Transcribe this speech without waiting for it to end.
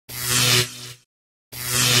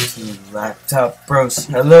to Laptop Bros.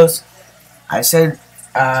 Hello. I said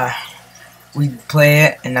we'd play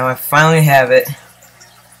it, and now I finally have it.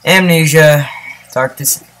 Amnesia Dark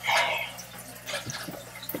Descent.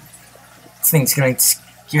 This thing's gonna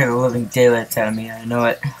scare the living daylights out of me. I know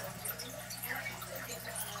it.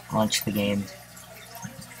 Launch the game.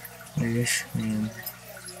 There's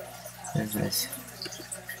this.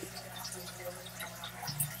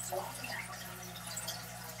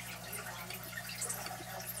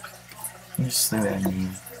 Just the enemy.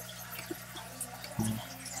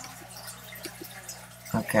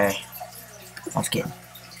 Okay. Let's get.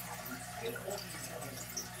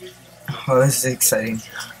 Oh, this is exciting.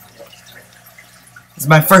 This is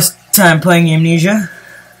my first time playing Amnesia.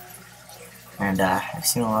 And I've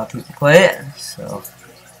seen a lot of people play it, so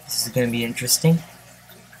this is going to be interesting.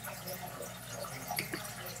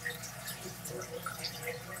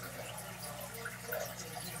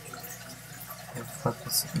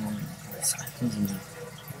 Focus on what's happening.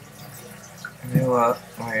 I won't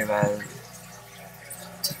worry about it.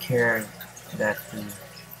 Take care of that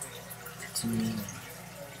to me.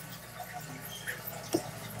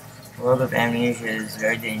 The world of Amnesia is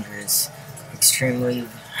very dangerous, extremely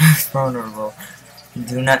vulnerable.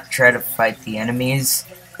 Do not try to fight the enemies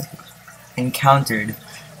encountered.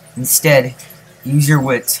 Instead, use your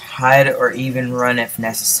wits, hide or even run if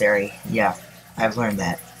necessary. Yeah, I've learned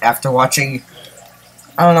that. After watching,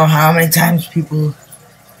 I don't know how many times people...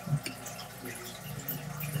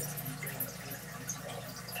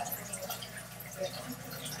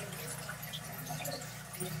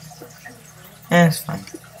 it's fine.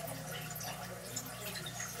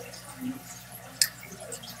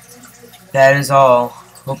 That is all.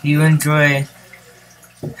 Hope you enjoy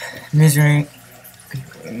measuring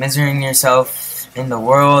yourself in the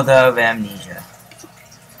world of Amnesia.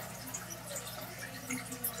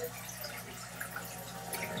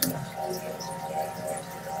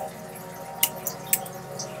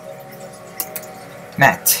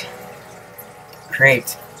 Matt.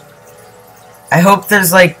 Great. I hope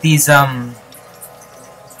there's like these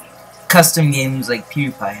custom games like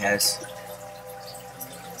PewDiePie has.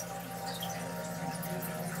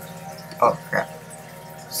 Oh crap.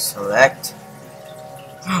 Select.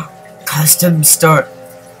 Custom store.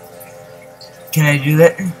 Can I do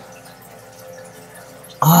that?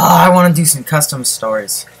 Oh, I want to do some custom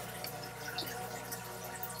stores.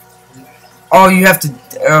 Oh, you have to.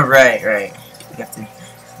 Oh, right.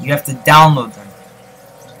 You have to download them.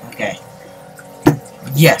 Okay.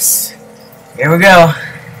 Yes. Here we go.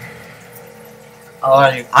 Oh,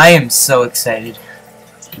 I am so excited.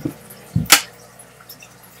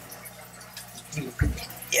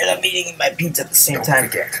 Yeah, I'm eating my pizza at the same time.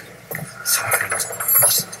 Don't forget, some things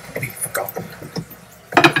mustn't be forgotten.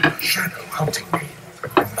 Shadow hunting me.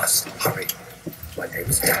 I must hurry. My name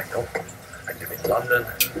is Daniel. I live in London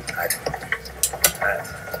at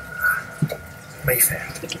Mayfair.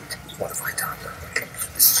 What have I done?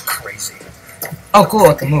 This is crazy. Oh, cool.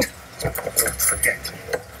 I can move. Don't forget.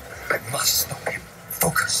 I must stop him.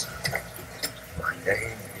 Focus. My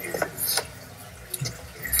name is...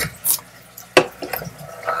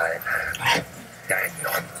 I am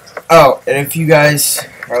Daniel. Oh, and if you guys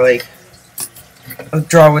are like,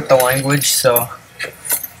 draw with the language, so,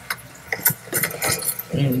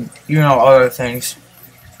 and you know, other things,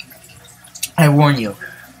 I warn you,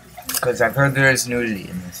 because I've heard there is nudity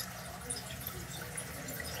in this.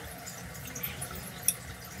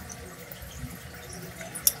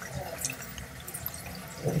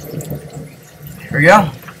 Here we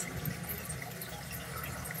go.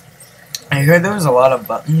 I heard there was a lot of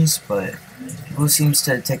buttons, but Blue seems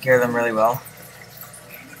to take care of them really well.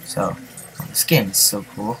 So, this game is so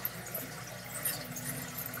cool.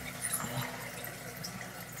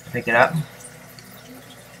 Pick it up.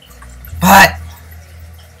 Pot!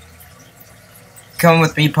 Come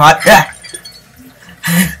with me, Pot. Ah!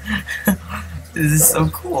 This is so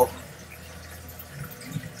cool.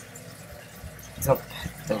 It's up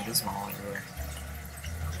this one everywhere.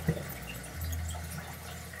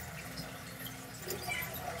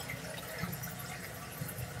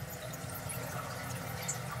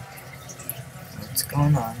 What's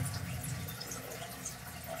going on?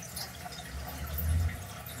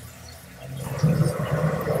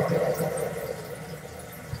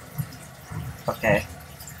 Okay.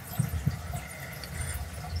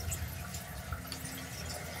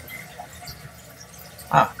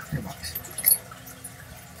 Ah, your box.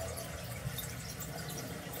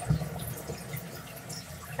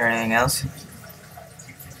 Anything else?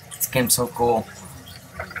 This game's so cool.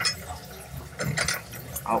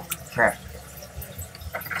 Oh, crap.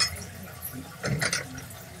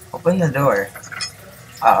 Open the door.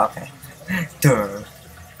 Oh, okay. Duh.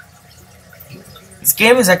 This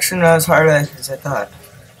game is actually not as hard as I thought.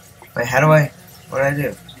 Wait, how do I... What do I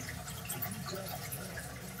do?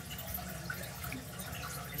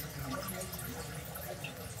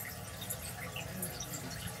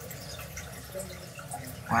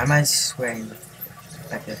 Why am I swaying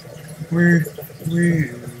like this? Woo,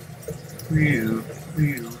 woo, woo,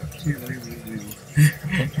 woo, woo, woo.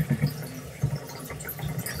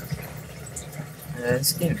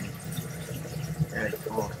 This game is really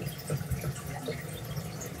cool.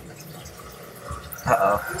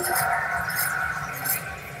 Uh-oh.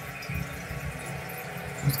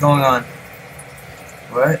 What's going on?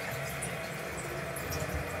 What?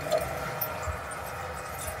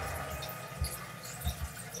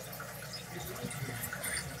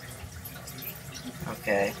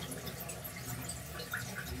 Okay.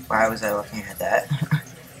 Why was I looking at that?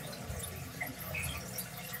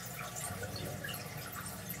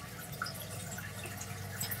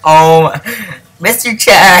 Oh, Mr.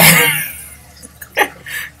 Chad!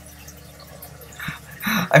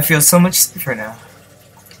 I feel so much safer now.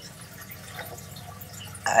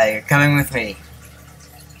 You're coming with me.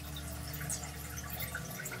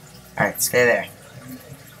 Alright, stay there.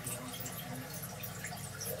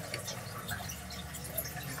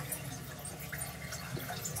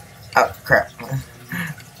 Oh, crap.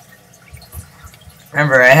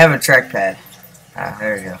 Remember, I have a trackpad. Ah,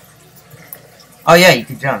 there we go. Oh yeah, you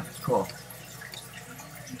can jump. Cool.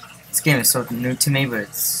 This game is so new to me, but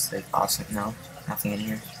it's like awesome. No, nothing in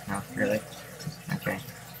here. No, really. Okay.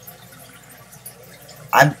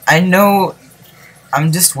 I know.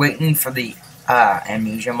 I'm just waiting for the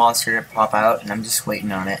Amnesia monster to pop out, and I'm just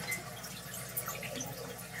waiting on it.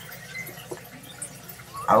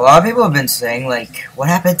 A lot of people have been saying, like, what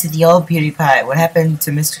happened to the old PewDiePie? What happened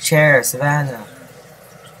to Mr. Chair, Savannah?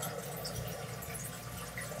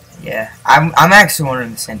 Yeah, I'm actually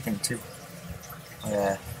wondering the same thing too.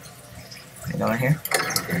 Can I go in here?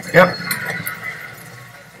 Yep.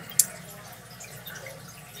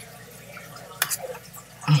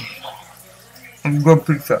 Good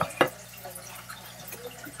pizza.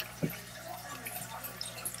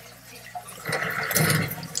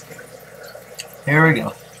 Here we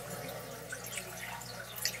go.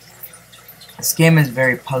 This game is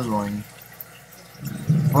very puzzling.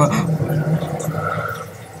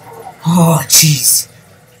 Oh, jeez.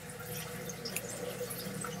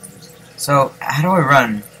 So, how do I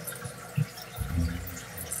run?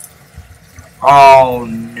 Oh,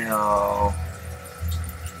 no.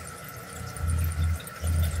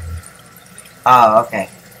 Oh, okay.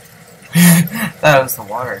 That was the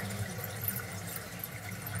water.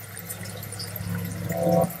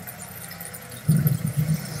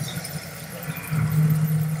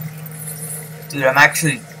 Dude, I'm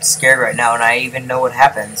actually scared right now, and I even know what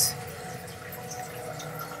happens.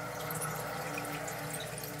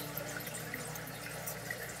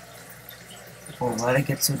 Oh, why'd it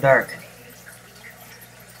get so dark?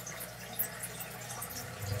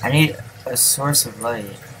 I need a source of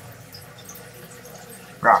light.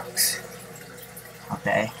 Rocks.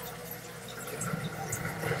 Okay.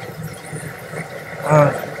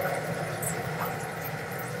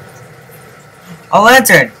 A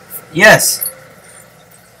lantern! Yes!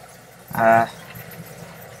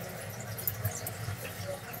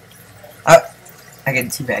 I get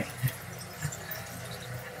teabag.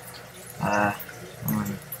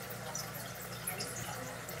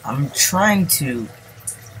 I'm trying to...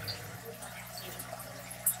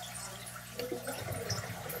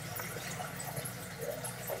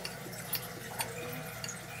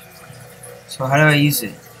 So how do I use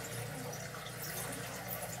it?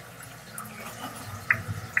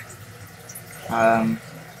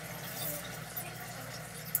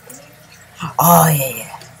 Oh, yeah.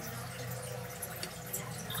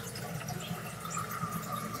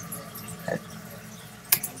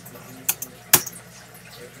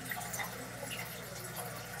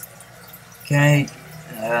 Okay,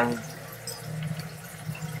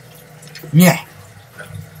 yeah.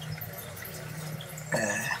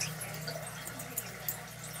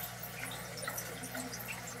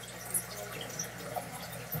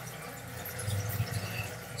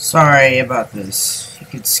 Sorry about this. You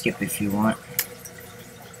could skip if you want.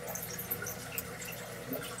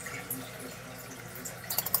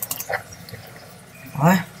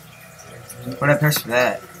 What? What did I press for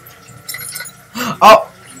that? Oh!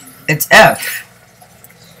 It's F!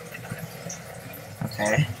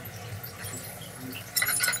 Okay.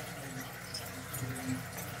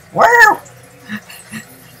 Wow!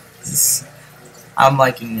 I'm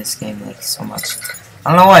liking this game like so much. I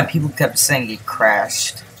don't know why people kept saying it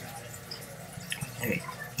crashed. Hey,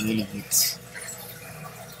 Idiots.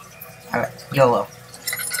 Alright, YOLO.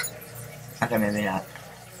 Okay, maybe not.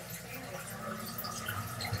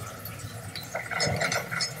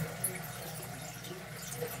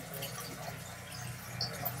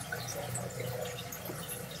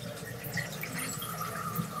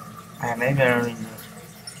 Alright, maybe I don't need to.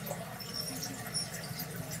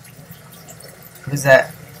 What is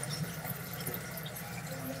that?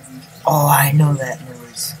 Oh, I know that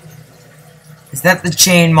noise. Is that the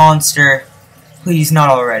chain monster? Please, not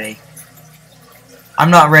already. I'm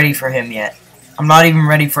not ready for him yet. I'm not even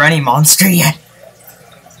ready for any monster yet.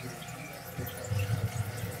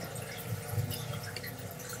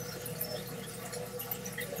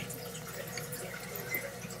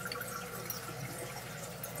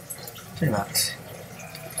 $2.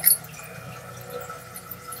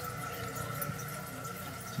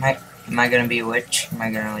 Am I gonna be a witch? Am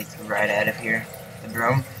I gonna like ride out of here? The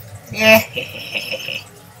broom? Yeah.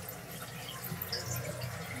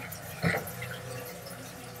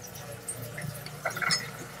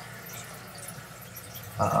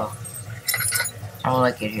 Uh-oh. I don't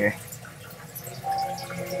like it here.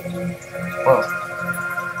 Whoa.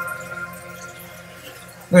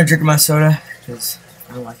 I'm gonna drink my soda, because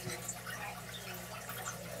I don't like it.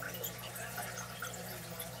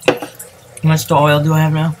 How much oil do I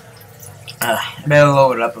have now? I better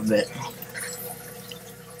load it up a bit.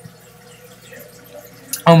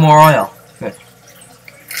 Oh, more oil. Good.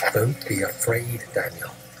 Don't be afraid, Daniel.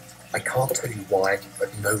 I can't tell you why,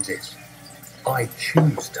 but know this. I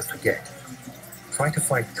choose to forget. Try to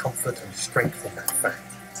find comfort and strength in that fact.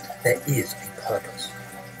 There is a purpose.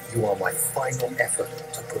 You are my final effort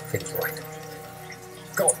to put things right.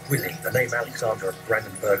 God willing, the name Alexander of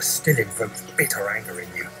Brandenburg still invokes bitter anger in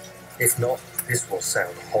you. If not, this will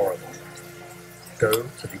sound horrible. Go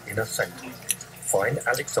to the inner sanctum, find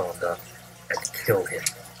Alexander, and kill him.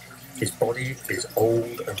 His body is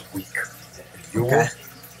old and weak, and yours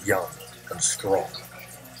young and strong.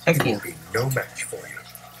 Thank He you. will be no match for you.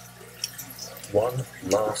 One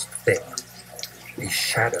last thing. His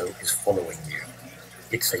shadow is following you.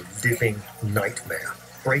 It's a living nightmare,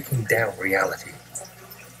 breaking down reality.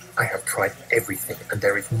 I have tried everything, and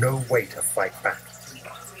there is no way to fight back.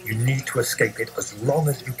 You need to escape it as long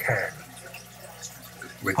as you can.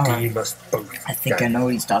 Redeem us both. I think I know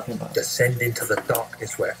what he's talking about. Descend into the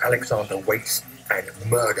darkness where Alexander waits and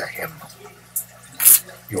murder him.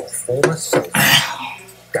 Your former self,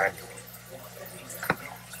 Daniel.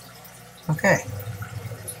 Okay.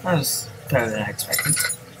 That was better than I expected.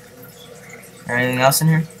 Anything else in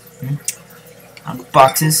here?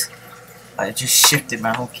 Boxes? I just shifted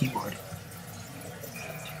my whole keyboard.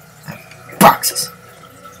 Boxes.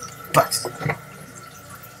 Boxes.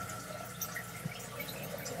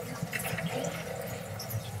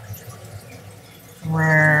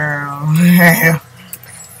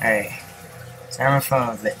 Hey, sound my phone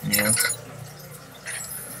a bit new.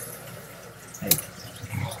 Hey.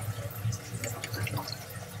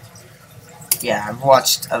 Yeah, I've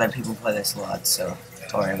watched other people play this a lot, so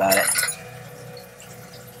don't worry about it.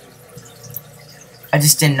 I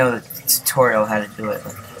just didn't know the tutorial how to do it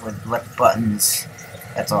with what buttons.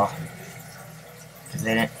 That's all.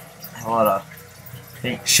 They didn't have a lot of.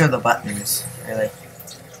 They didn't show the buttons really.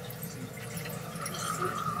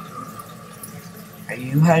 Are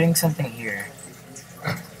you hiding something here?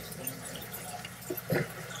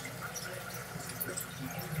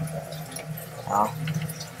 Oh.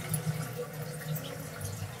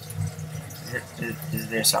 Is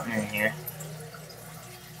there something in here?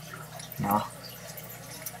 No.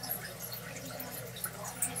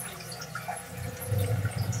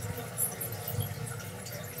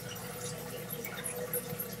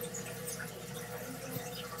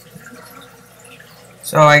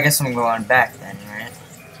 So I guess I'm going back then, right?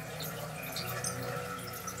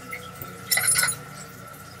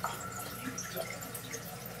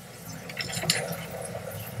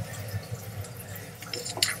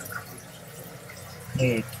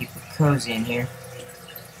 Yeah, keep it cozy in here.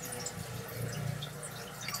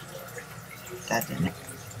 That didn't.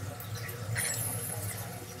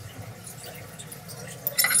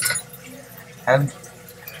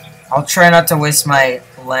 I'll try not to waste my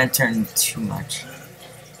lantern too much.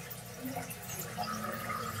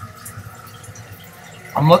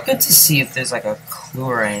 I'm looking to see if there's like a clue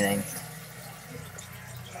or anything.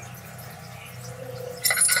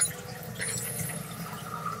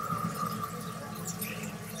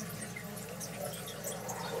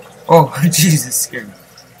 Oh, Jesus, scared me.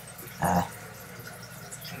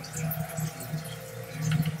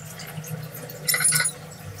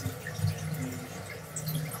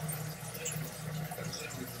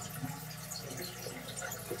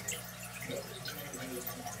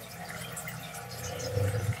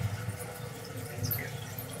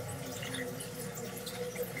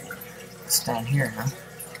 down here, huh?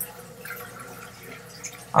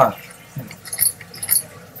 Oh.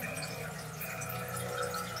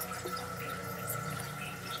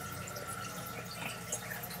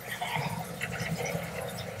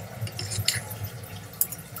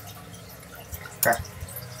 Okay.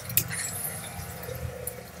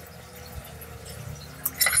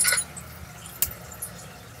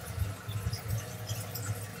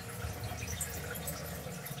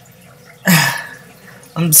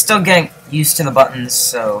 I'm still getting used to the buttons,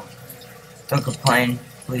 so don't complain,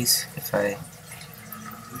 please, if I...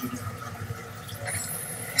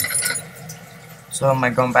 So am I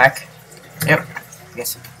going back? Yep.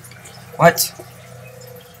 Yes. What?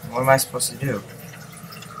 What am I supposed to do?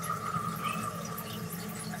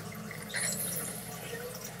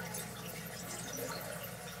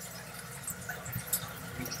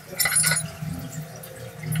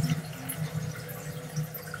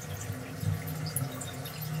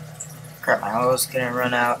 Crap, my oil's gonna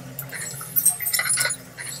run out.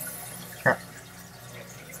 Crap.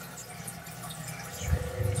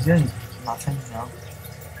 Is there nothing? No.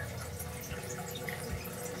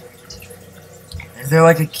 Is there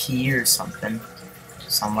like a key or something?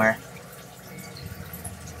 Somewhere?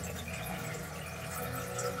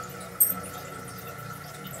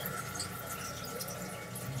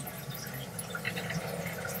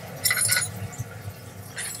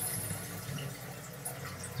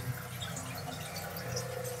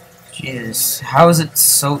 Jesus, how is it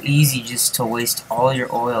so easy just to waste all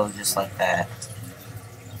your oil just like that?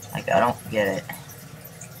 Like, I don't get it.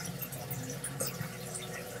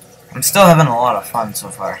 I'm still having a lot of fun so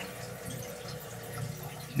far.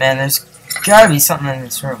 Man, there's gotta be something in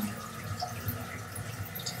this room.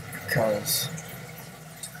 Because...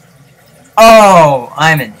 Oh!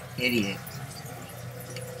 I'm an idiot.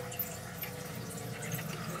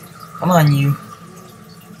 Come on, you.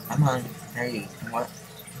 Come on. There you go. What?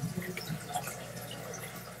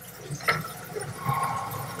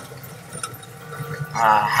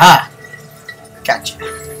 Aha! Gotcha.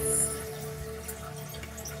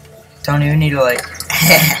 Don't even need to, like...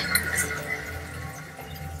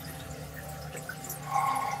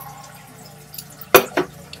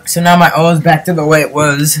 So now my oil is back to the way it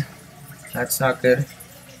was. That's not good.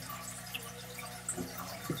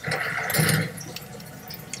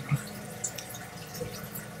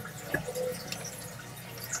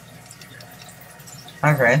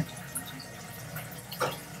 Okay.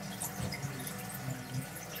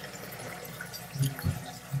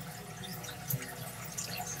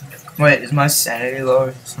 Wait, is my sanity low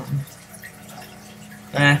or something?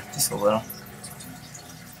 Just a little.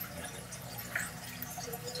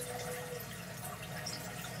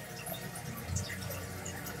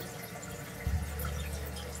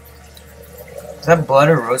 Is that blood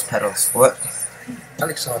or rose petals? What?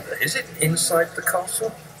 Alexander, is it inside the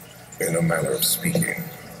castle? In a manner of speaking.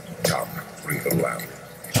 Come, bring the lamp.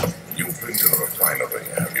 You've been to the refinery,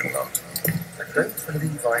 have you not? I don't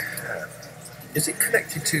believe I have. Is it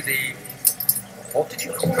connected to the... what did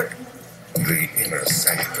you call it? The inner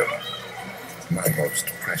sanctum. My most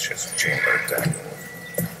precious chamber, Daniel.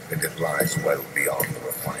 And it lies well beyond the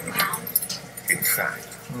refinery. In fact,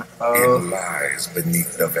 it lies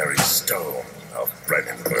beneath the very stone of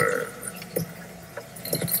Brennenburg.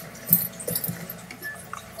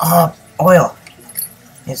 Oil.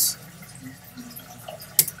 Yes.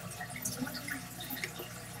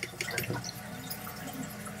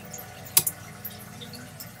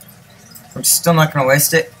 I'm still not gonna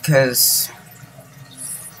waste it, cause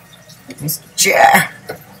it's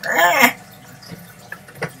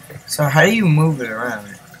So how do you move it around?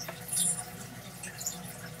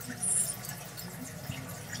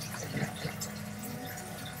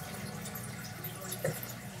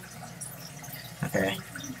 Okay.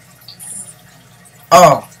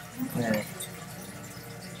 Oh! Okay.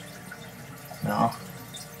 No.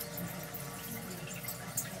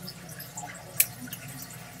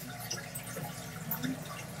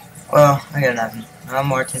 Well, I got nothing. No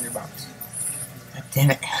more tinderbox. God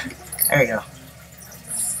damn it. There we go.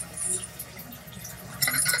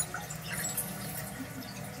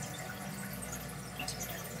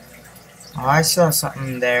 Oh, I saw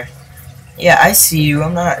something there. Yeah, I see you.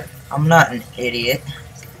 I'm not an idiot.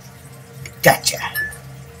 Gotcha.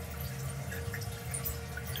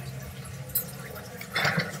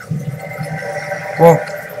 Whoa.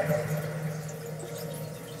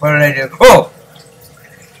 What did I do? Oh!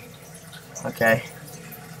 Okay.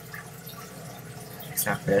 It's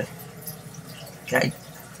not good. Can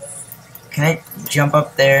I jump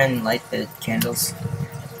up there and light the candles?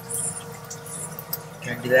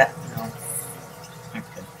 Can I do that? No.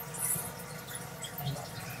 Okay.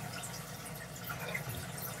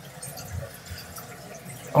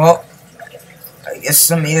 Well, I guess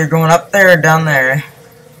I'm either going up there or down there.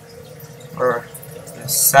 Or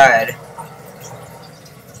this side.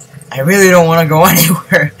 I really don't want to go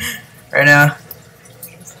anywhere right now.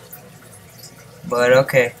 But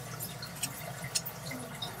okay.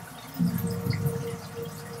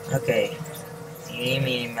 Okay. You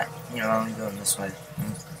know, I'm going this way.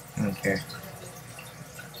 I don't care.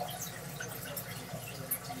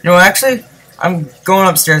 No, actually, I'm going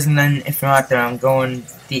upstairs, and then if I'm not there, I'm going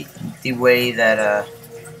the way that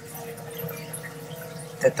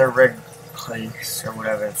that the red place or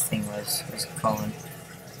whatever the thing was calling.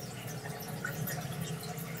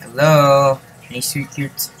 Hello? Any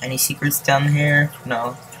secrets? Any secrets down here?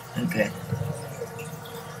 No. Okay.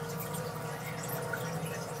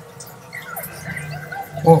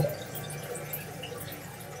 Whoa.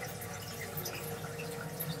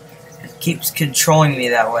 It keeps controlling me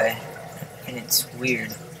that way, and it's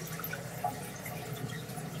weird.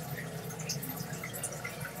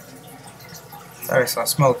 Thought I saw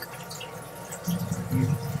smoke.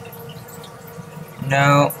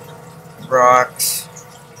 No. Rocks.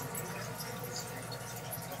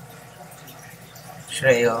 Should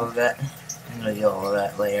I yell that? I'm gonna yell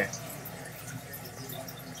that later.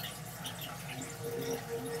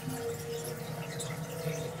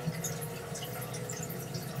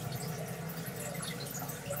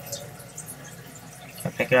 Can I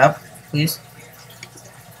pick it up, please?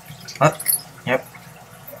 Up. Yep.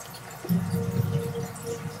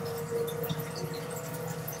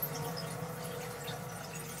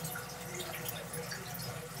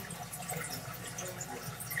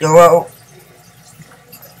 Yo, whoa.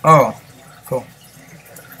 Oh, cool.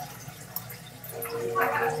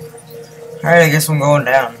 Alright, I guess I'm going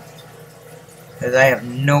down. Because I have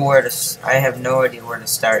nowhere to. I have no idea where to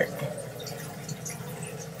start.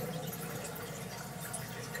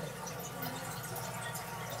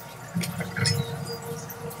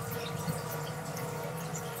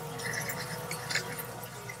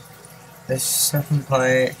 There's second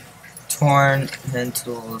plate, torn, and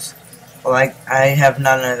tools. Well, I have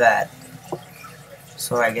none of that.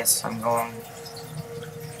 So I guess I'm going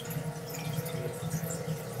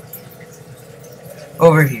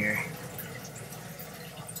over here.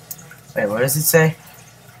 Wait, what does it say?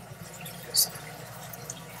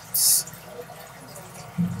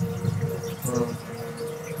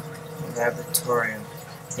 Laboratorium.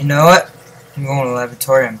 You know what? I'm going to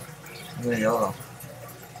laboratorium. I'm going to YOLO.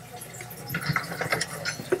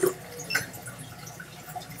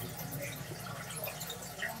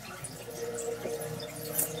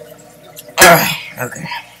 Okay.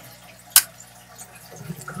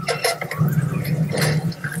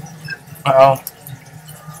 Uh-oh.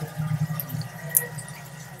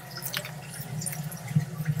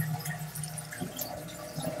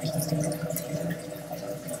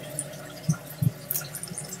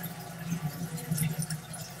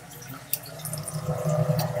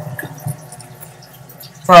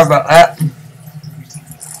 Sorry about that.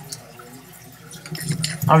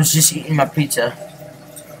 I was just eating my pizza.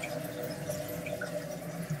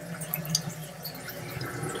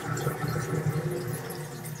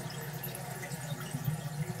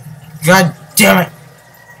 God damn it!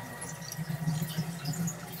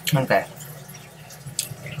 Okay.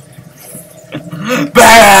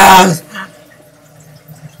 Badass!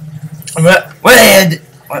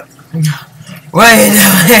 What are you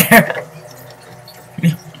doing here?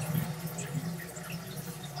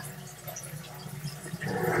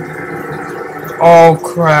 Oh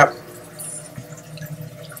crap.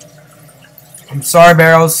 I'm sorry,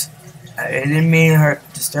 Barrels. I didn't mean to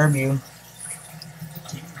disturb you.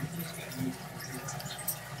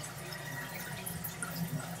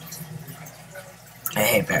 I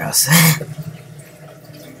hate Barrels.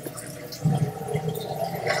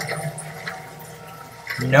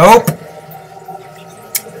 Nope.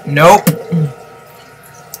 Nope.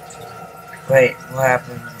 Wait, what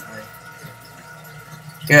happened?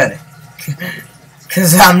 Good.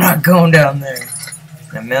 Cause I'm not going down there.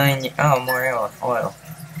 A million. Oh, more oil.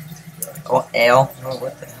 Oh, ale. Oh,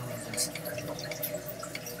 what the hell is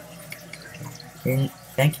this?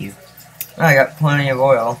 Thank you. Oh, I got plenty of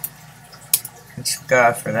oil. Thanks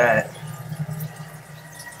God for that.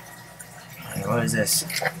 Right, what is this?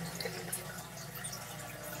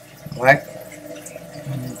 What?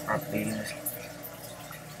 Properties.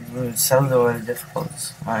 Cellular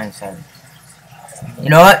difficulties. I ain't sad. You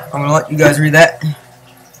know what? I'm gonna let you guys read that.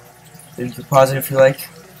 You can pause it if you like.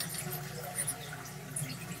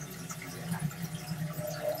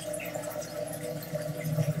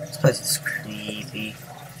 This place is creepy.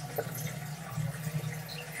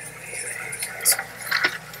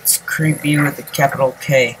 It's creepy with a capital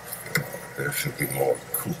K. There should be more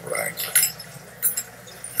cool rags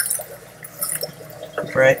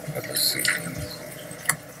Right? at the scene.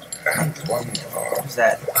 And one What's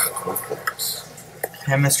that? aquaforce.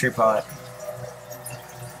 Chemistry pot.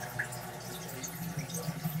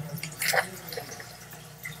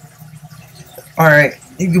 Alright,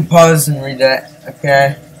 you can pause and read that,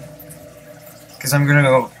 okay? Because I'm gonna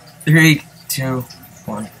go 3, 2,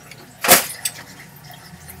 1.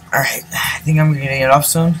 Alright, I think I'm gonna get off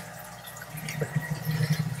soon.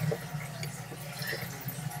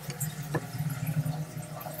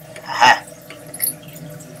 Aha.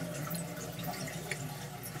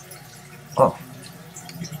 Oh.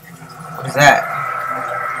 What is that?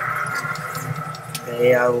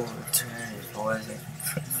 Okay, I will return. What was it?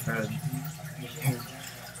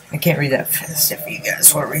 I can't read that fast. If you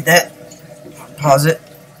guys want to read that, pause it.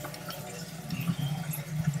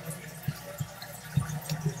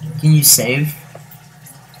 Can you save?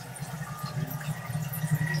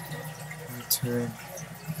 Return.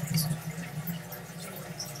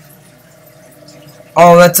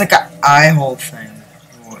 Oh, that's like an eye hole thing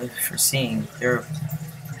for seeing. There.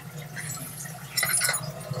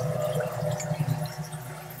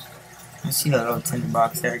 I see that little tin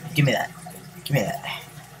box there. Give me that. Give me that.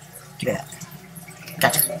 Give me that.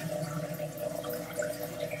 Gotcha.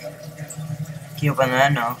 Can you open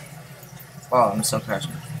that? No. Wow, I'm so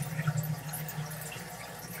crashing.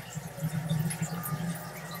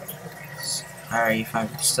 Alright, if I'm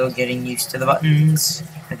still getting used to the buttons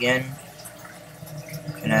again,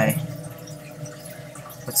 can I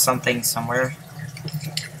put something somewhere?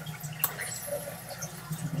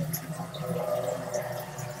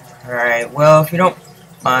 Alright, well, if you don't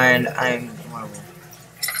mind,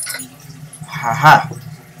 haha.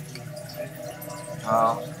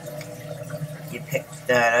 Oh, you picked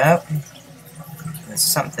that up. There's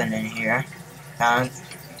something in here. Found.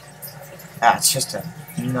 Ah, it's just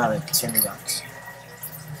another tinder box.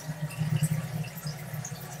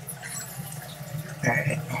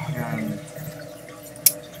 Alright,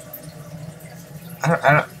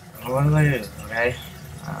 I don't, what do I do, okay?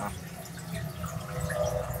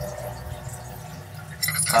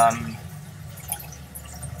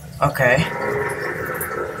 Okay.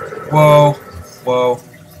 Whoa, whoa,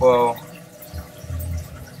 whoa.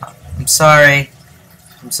 I'm sorry.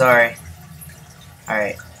 I'm sorry.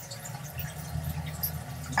 Alright.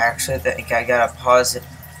 I actually think I gotta pause it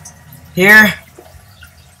here.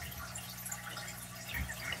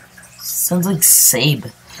 Sounds like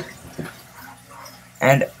Sabe.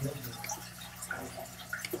 And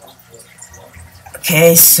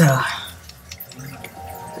okay, so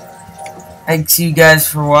thanks you guys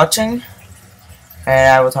for watching,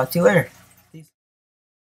 and I will talk to you later.